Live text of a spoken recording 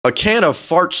A can of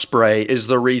fart spray is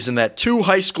the reason that two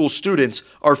high school students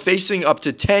are facing up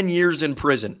to 10 years in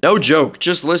prison. No joke,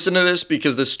 just listen to this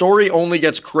because the story only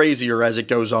gets crazier as it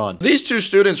goes on. These two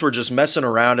students were just messing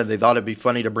around and they thought it'd be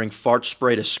funny to bring fart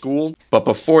spray to school, but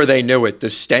before they knew it, the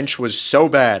stench was so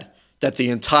bad that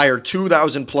the entire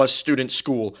 2,000 plus student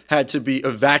school had to be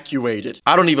evacuated.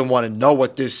 I don't even want to know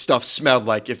what this stuff smelled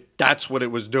like if that's what it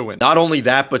was doing. Not only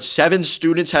that, but 7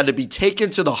 students had to be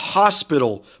taken to the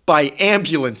hospital by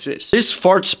ambulances. This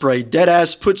fart spray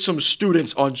deadass put some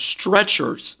students on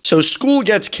stretchers. So school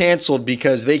gets canceled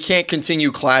because they can't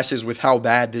continue classes with how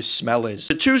bad this smell is.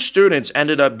 The 2 students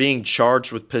ended up being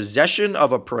charged with possession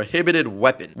of a prohibited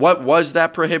weapon. What was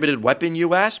that prohibited weapon,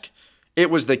 you ask? It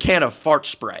was the can of fart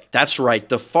spray. That's right,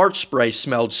 the fart spray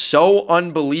smelled so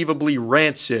unbelievably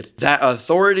rancid that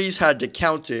authorities had to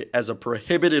count it as a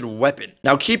prohibited weapon.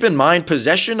 Now keep in mind,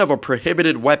 possession of a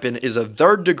prohibited weapon is a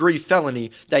 3rd-degree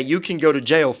felony that you can go to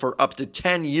jail for up to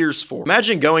 10 years for.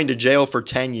 Imagine going to jail for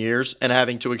 10 years and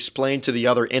having to explain to the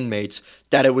other inmates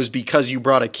that it was because you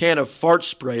brought a can of fart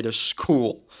spray to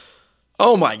school.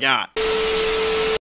 Oh my god.